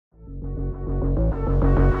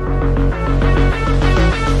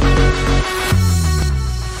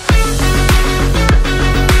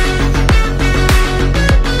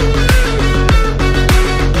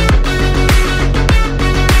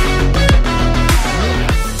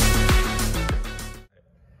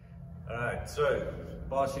So,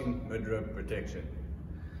 passing mid-rope protection.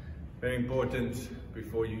 Very important,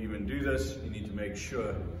 before you even do this, you need to make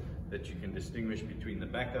sure that you can distinguish between the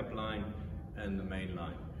backup line and the main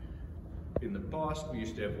line. In the past, we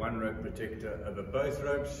used to have one rope protector over both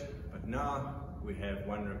ropes, but now we have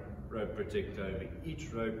one rope protector over each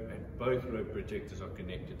rope, and both rope protectors are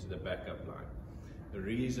connected to the backup line. The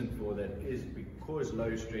reason for that is because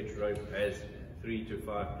low stretch rope has 3 to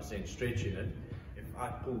 5% stretch in it. If I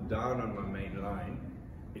pull down on my main line,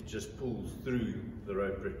 it just pulls through the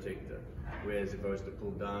rope protector. Whereas if I was to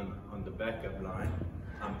pull down on the backup line,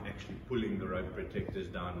 I'm actually pulling the rope protectors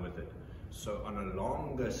down with it. So on a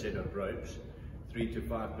longer set of ropes, 3 to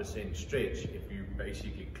 5% stretch, if you're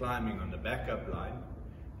basically climbing on the backup line,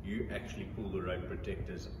 you actually pull the rope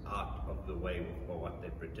protectors out of the way for what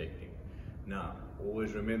they're protecting. Now,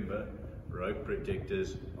 always remember, rope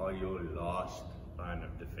protectors are your last line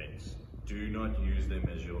of defense. Do not use them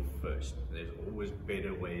as your first. There's always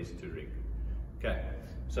better ways to rig. Okay,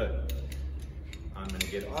 so I'm going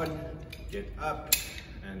to get on, get up,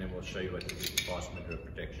 and then we'll show you what to do to pass mid-rope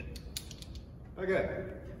protection. Okay,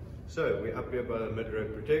 so we're up here by the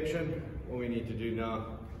mid-rope protection. All we need to do now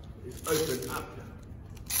is open up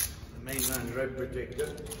the mainline rope protector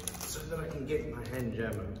so that I can get my hand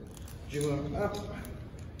jammer up.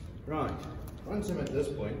 Right, once I'm at this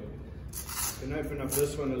point, I can open up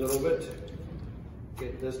this one a little bit,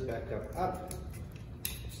 get this back up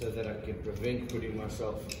so that I can prevent putting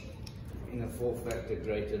myself in a fall factor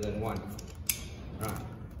greater than 1. Right,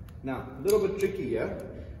 now a little bit tricky here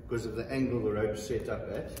because of the angle the rope's set up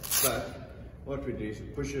at, but what we do is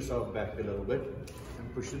push yourself back a little bit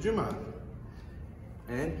and push the jumper up,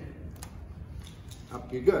 and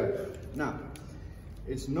up you go. Now,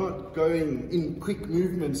 it's not going in quick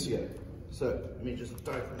movements here. So let me just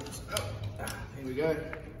tighten this up. Here we go.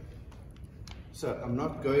 So I'm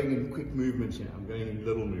not going in quick movements here, I'm going in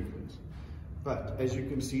little movements. But as you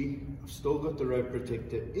can see, I've still got the rope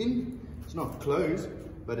protector in. It's not closed,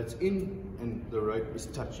 but it's in, and the rope is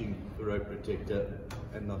touching the rope protector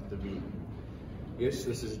and not the beam. Yes,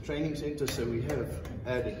 this is a training center, so we have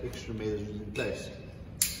added extra measures in place.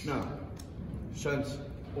 Now, shunts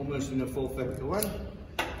almost in a fall factor 1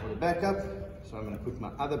 for the backup, so I'm going to put my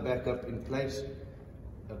other backup in place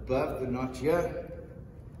above the knot here.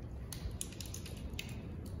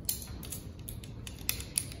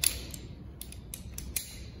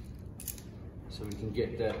 So we can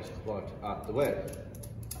get that part out the way.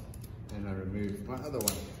 And I remove my other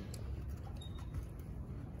one.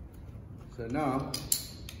 So now,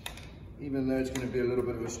 even though it's going to be a little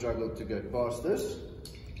bit of a struggle to go past this,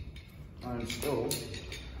 I'm still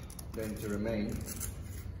going to remain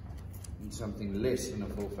in something less than a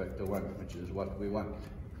fall factor 1, which is what we want.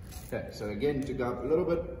 Okay, so again, to go up a little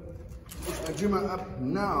bit, push my jumper up.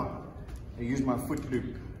 Now, I use my foot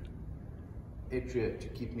loop etria to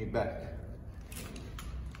keep me back.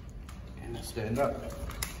 And I stand up.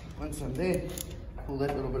 Once I'm there, pull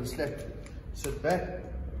that little bit of slack, sit back,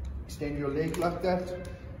 extend your leg like that,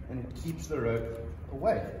 and it keeps the rope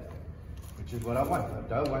away, which is what I want. I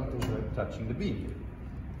don't want this rope touching the beam.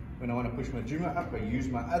 When I want to push my jumper up, I use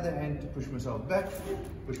my other hand to push myself back,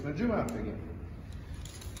 push my jumper up again.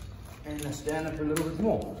 And I stand up a little bit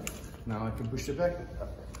more. Now I can push it back.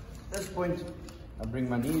 At this point, I bring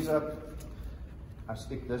my knees up, I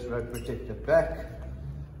stick this rope protector back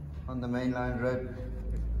on the mainline rope,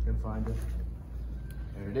 if you can find it.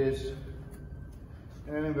 There it is.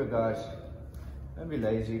 And remember guys, don't be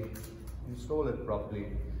lazy, install it properly,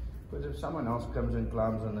 because if someone else comes and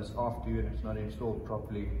climbs on this after you and it's not installed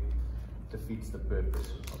properly, it defeats the purpose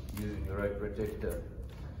of using the rope protector.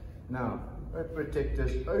 Now, rope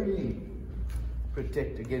protectors only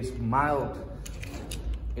protect against mild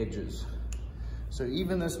edges. So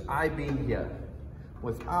even this I-beam here,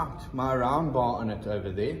 without my round bar on it over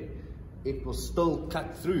there, it will still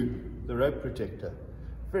cut through the rope protector.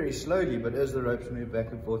 Very slowly, but as the ropes move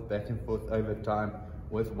back and forth over time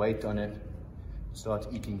with weight on it, it starts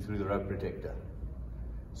eating through the rope protector.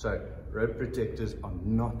 So rope protectors are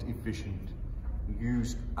not efficient.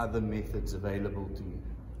 Use other methods available to you.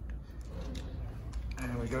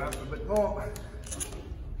 And we go up a bit more.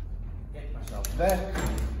 Get myself back.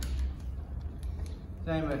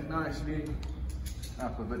 Same it nicely.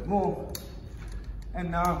 Up a bit more.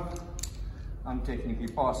 And now I'm technically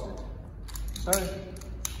past it. So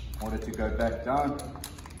in order to go back down,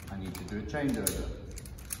 I need to do a changeover.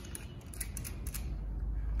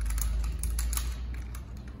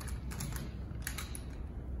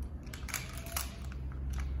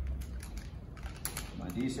 My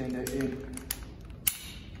descender in,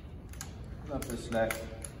 pull up the slack,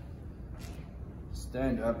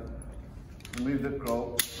 stand up, remove the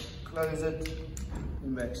scroll, close it,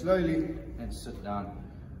 come back slowly and sit down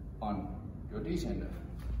on your descender.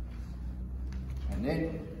 And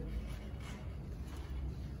then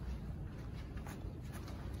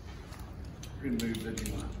remove the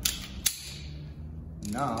lever.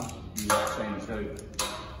 Now you change those.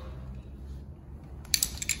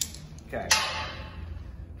 Okay.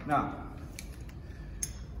 Now,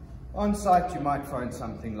 on site you might find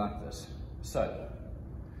something like this. So,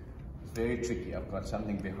 it's very tricky. I've got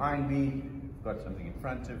something behind me, I've got something in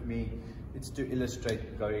front of me. It's to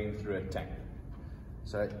illustrate going through a tank.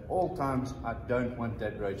 So at all times, I don't want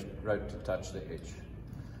that rope to touch the edge.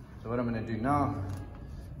 So what I'm going to do now,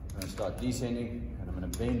 I'm going to start descending and I'm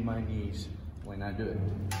going to bend my knees when I do it.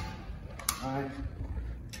 Right.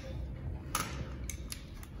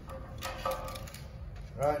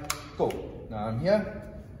 Right, cool. Now I'm here,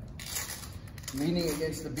 leaning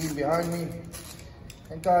against the beam behind me.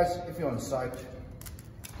 And guys, if you're on site,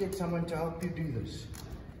 get someone to help you do this.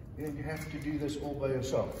 You don't have to do this all by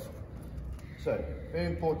yourself. So, very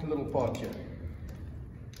important little part here.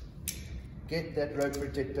 Get that rope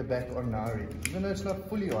protector back on now already. Even though it's not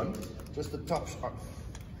fully on, just the top's on.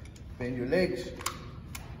 Bend your legs.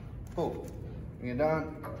 Pull. Bring it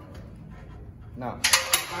down. Now,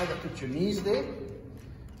 either put your knees there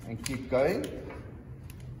and keep going,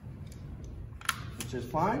 which is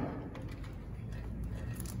fine.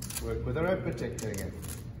 Work with a rope protector again.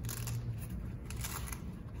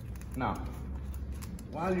 Now,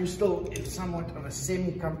 while you're still in somewhat of a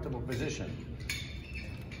semi-comfortable position,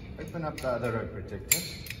 open up the other rope protector,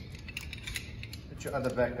 put your other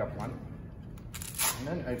backup one, and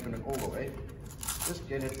then open it all the way. Just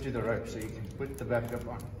get it to the rope so you can put the backup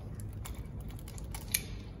on.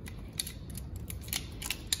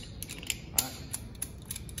 Alright.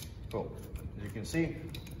 Cool. As you can see,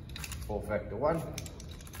 4-factor 1. You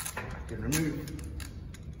can remove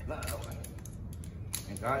the other one.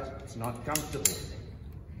 And guys, it's not comfortable.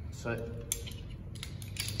 So,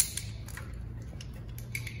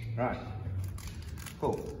 right,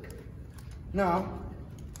 cool. Now,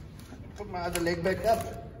 put my other leg back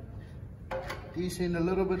up, descend a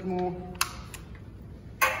little bit more,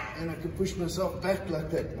 and I can push myself back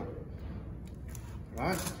like that now.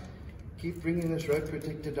 Right, keep bringing this rope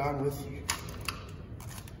protector down with you.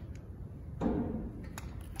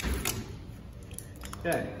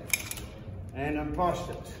 Okay, and I'm past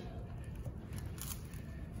it.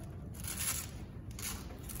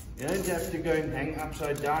 You don't have to go and hang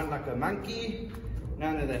upside down like a monkey.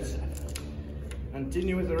 None of that stuff.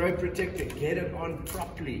 Continue with the rope protector. Get it on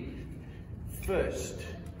properly first.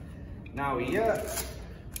 Now here,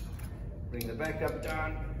 bring the back up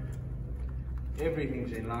down.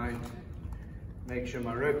 Everything's in line. Make sure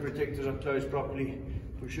my rope protectors are closed properly.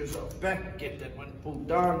 Push yourself back. Get that one pulled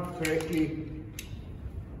down correctly.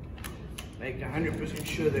 Make 100%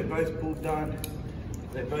 sure they're both pulled down.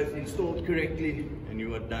 They're both installed correctly, and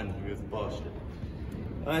you are done. You've passed it.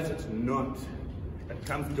 Guys, it's not a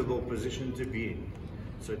comfortable position to be in.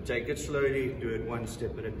 So take it slowly, do it one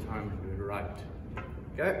step at a time, and do it right.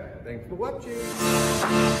 Okay, thanks for watching.